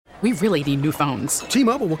We really need new phones.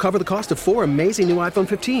 T-Mobile will cover the cost of 4 amazing new iPhone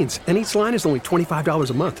 15s, and each line is only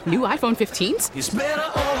 $25 a month. New iPhone 15s? It's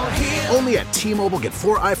better over here. Only at T-Mobile, get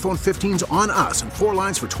 4 iPhone 15s on us and 4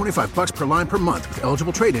 lines for $25 per line per month with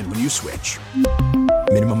eligible trade-in when you switch.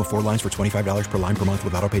 Minimum of 4 lines for $25 per line per month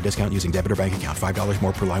with autopay discount using debit or bank account. $5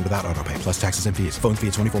 more per line without autopay, plus taxes and fees. Phone fee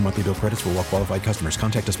at 24 monthly bill credits for well-qualified customers.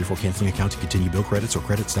 Contact us before canceling account to continue bill credits or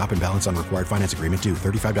credit stop and balance on required finance agreement due.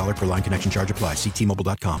 $35 per line connection charge applies. See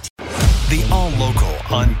T-Mobile.com. The All Local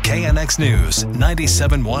on KNX News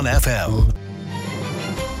 97.1 FM.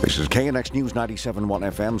 This is KNX News 97.1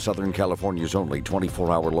 FM, Southern California's only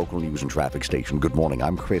 24-hour local news and traffic station. Good morning,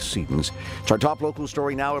 I'm Chris Seatons. It's our top local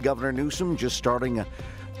story now. Governor Newsom just starting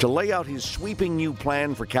to lay out his sweeping new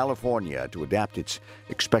plan for California to adapt its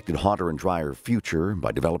expected hotter and drier future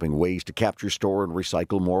by developing ways to capture, store, and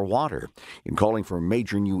recycle more water. In calling for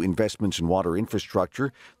major new investments in water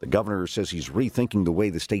infrastructure, the governor says he's rethinking the way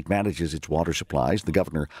the state manages its water supplies. The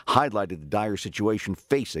governor highlighted the dire situation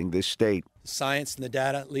facing this state. Science and the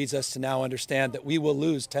data leads us to now understand that we will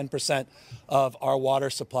lose 10% of our water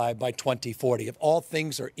supply by 2040. If all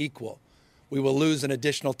things are equal, we will lose an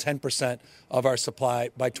additional 10% of our supply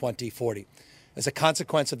by 2040. As a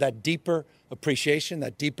consequence of that deeper appreciation,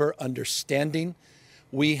 that deeper understanding,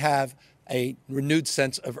 we have a renewed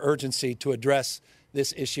sense of urgency to address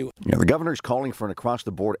this issue. The governor is calling for an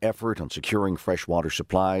across-the-board effort on securing freshwater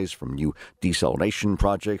supplies, from new desalination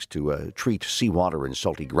projects to treat seawater and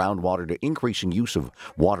salty groundwater to increasing use of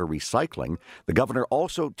water recycling. The governor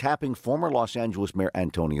also tapping former Los Angeles Mayor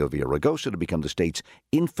Antonio Villaraigosa to become the state's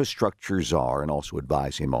infrastructure czar and also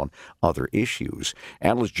advise him on other issues.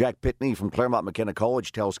 Analyst Jack Pitney from Claremont McKenna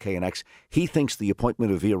College tells KNX he thinks the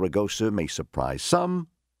appointment of Villaraigosa may surprise some,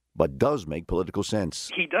 but does make political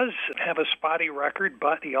sense. He does have a spotty record,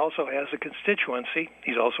 but he also has a constituency.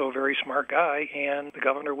 He's also a very smart guy, and the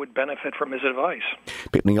governor would benefit from his advice.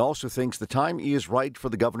 Pitney also thinks the time is right for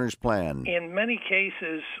the governor's plan. In many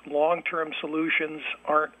cases, long-term solutions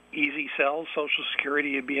aren't easy sells. Social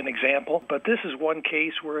Security would be an example. But this is one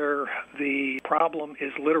case where the problem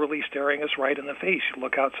is literally staring us right in the face. You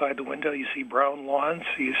look outside the window, you see brown lawns,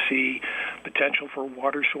 you see potential for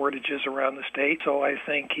water shortages around the state. So I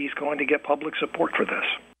think he's going to get public support for this.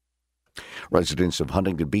 Residents of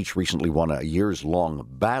Huntington Beach recently won a years-long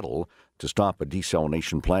battle to stop a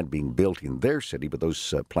desalination plant being built in their city, but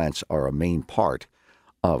those plants are a main part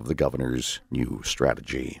of the governor's new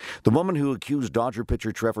strategy. The woman who accused Dodger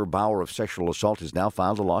pitcher Trevor Bauer of sexual assault has now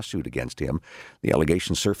filed a lawsuit against him. The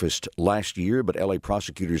allegation surfaced last year, but L.A.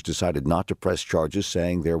 prosecutors decided not to press charges,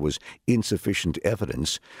 saying there was insufficient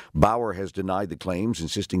evidence. Bauer has denied the claims,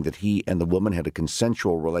 insisting that he and the woman had a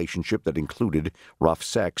consensual relationship that included rough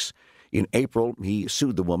sex. In April, he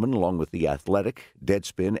sued the woman along with The Athletic,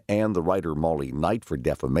 Deadspin, and the writer Molly Knight for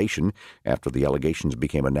defamation after the allegations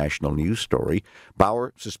became a national news story.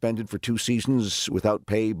 Bauer suspended for 2 seasons without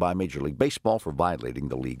pay by Major League Baseball for violating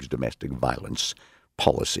the league's domestic violence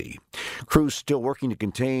policy. Crews still working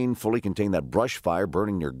to fully contain that brush fire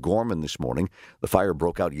burning near Gorman this morning. The fire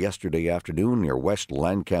broke out yesterday afternoon near West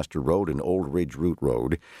Lancaster Road and Old Ridge Route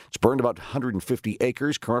Road. It's burned about 150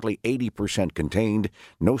 acres, currently 80% contained.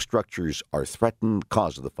 No structures are threatened.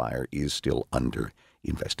 Cause of the fire is still under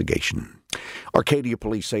investigation. Arcadia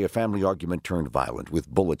police say a family argument turned violent with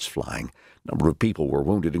bullets flying. A number of people were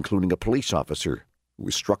wounded, including a police officer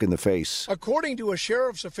was struck in the face. According to a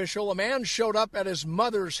sheriff's official, a man showed up at his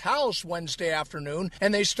mother's house Wednesday afternoon,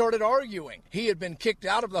 and they started arguing. He had been kicked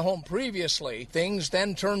out of the home previously. Things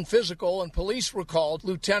then turned physical, and police were called.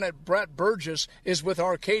 Lieutenant Brett Burgess is with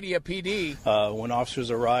Arcadia PD. When officers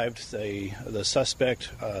arrived, the suspect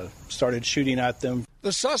started shooting at them.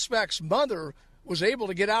 The suspect's mother was able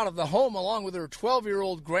to get out of the home along with her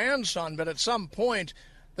 12-year-old grandson, but at some point,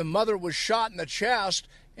 the mother was shot in the chest,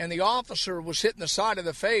 and the officer was hit in the side of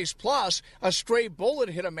the face. Plus, a stray bullet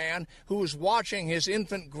hit a man who was watching his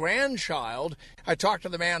infant grandchild. I talked to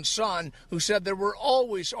the man's son, who said there were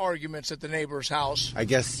always arguments at the neighbor's house. I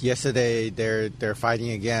guess yesterday they're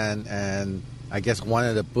fighting again, and I guess one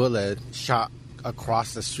of the bullets shot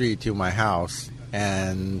across the street to my house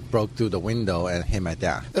and broke through the window and hit my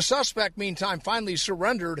dad. The suspect, meantime, finally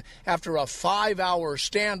surrendered after a 5-hour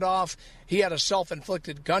standoff. He had a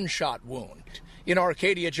self-inflicted gunshot wound. In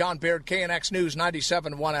Arcadia, John Baird, KNX News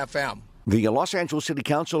 97.1 FM. The Los Angeles City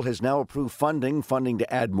Council has now approved funding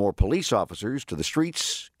to add more police officers to the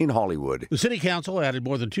streets in Hollywood. The City Council added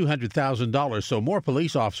more than $200,000, so more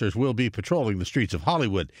police officers will be patrolling the streets of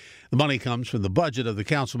Hollywood. The money comes from the budget of the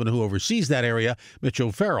councilman who oversees that area, Mitch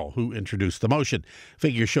O'Farrell, who introduced the motion.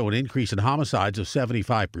 Figures show an increase in homicides of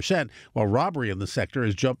 75%, while robbery in the sector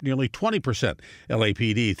has jumped nearly 20%.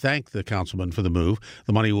 LAPD thanked the councilman for the move.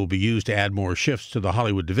 The money will be used to add more shifts to the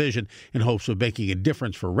Hollywood division in hopes of making a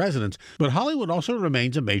difference for residents. But Hollywood also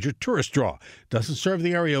remains a major tourist draw. Doesn't serve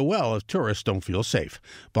the area well if tourists don't feel safe.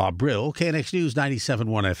 Bob Brill, KNX News 97.1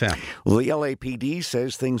 FM. Well, the LAPD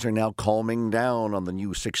says things are now calming down on the new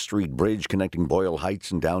 6th Street Bridge connecting Boyle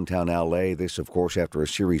Heights and downtown LA. This, of course, after a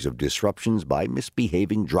series of disruptions by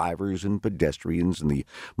misbehaving drivers and pedestrians in the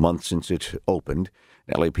month since it opened.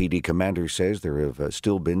 LAPD commander says there have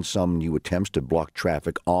still been some new attempts to block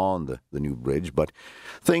traffic on the new bridge, but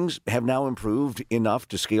things have now improved enough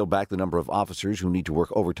to scale back the number of officers who need to work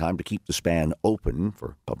overtime to keep the span open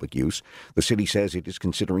for public use. The city says it is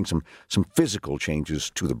considering some physical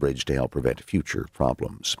changes to the bridge to help prevent future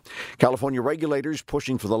problems. California regulators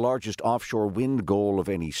pushing for the largest offshore wind goal of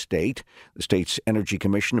any state. The state's Energy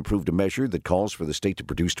Commission approved a measure that calls for the state to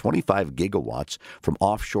produce 25 gigawatts from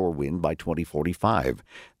offshore wind by 2045.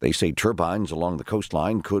 They say turbines along the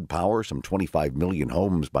coastline could power some 25 million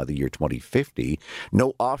homes by the year 2050.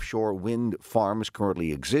 No offshore wind farms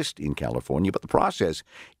currently exist in California, but the process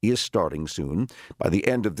is starting soon. By the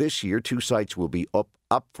end of this year, 2 sites will be up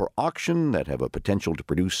for auction that have a potential to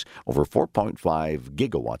produce over 4.5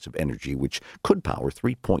 gigawatts of energy, which could power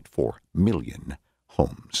 3.4 million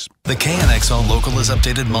homes. The KNX All Local is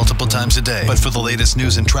updated multiple times a day. But for the latest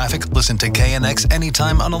news and traffic, listen to KNX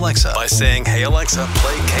anytime on Alexa by saying, "Hey Alexa,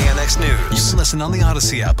 play KNX News." You can listen on the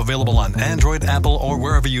Odyssey app, available on Android, Apple, or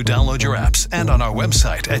wherever you download your apps, and on our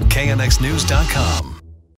website at knxnews.com.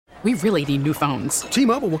 We really need new phones.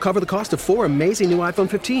 T-Mobile will cover the cost of 4 amazing new iPhone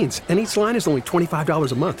 15s, and each line is only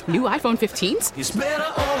 $25 a month. New iPhone 15s? It's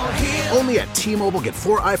better over here. Only at T-Mobile, get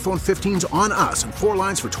 4 iPhone 15s on us and 4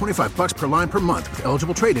 lines for $25 per line per month with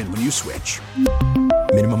eligible trade-in when you switch.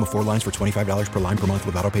 Minimum of 4 lines for $25 per line per month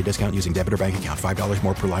with autopay discount using debit or bank account. $5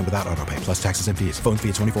 more per line without autopay, plus taxes and fees. Phone fee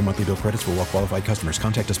at 24 monthly bill credits for well-qualified customers.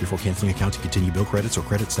 Contact us before canceling account to continue bill credits or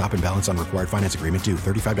credit stop and balance on required finance agreement due.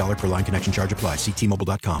 $35 per line connection charge applies. See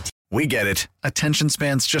T-Mobile.com. We get it. Attention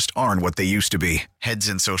spans just aren't what they used to be. Heads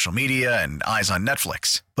in social media and eyes on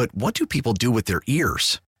Netflix. But what do people do with their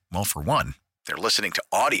ears? Well, for one, they're listening to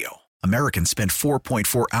audio. Americans spend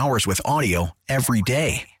 4.4 hours with audio every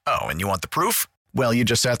day. Oh, and you want the proof? Well, you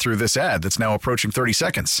just sat through this ad that's now approaching 30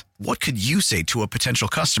 seconds. What could you say to a potential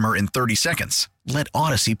customer in 30 seconds? Let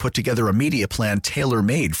Odyssey put together a media plan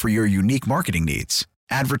tailor-made for your unique marketing needs.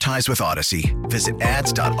 Advertise with Odyssey. Visit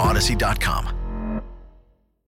ads.odyssey.com.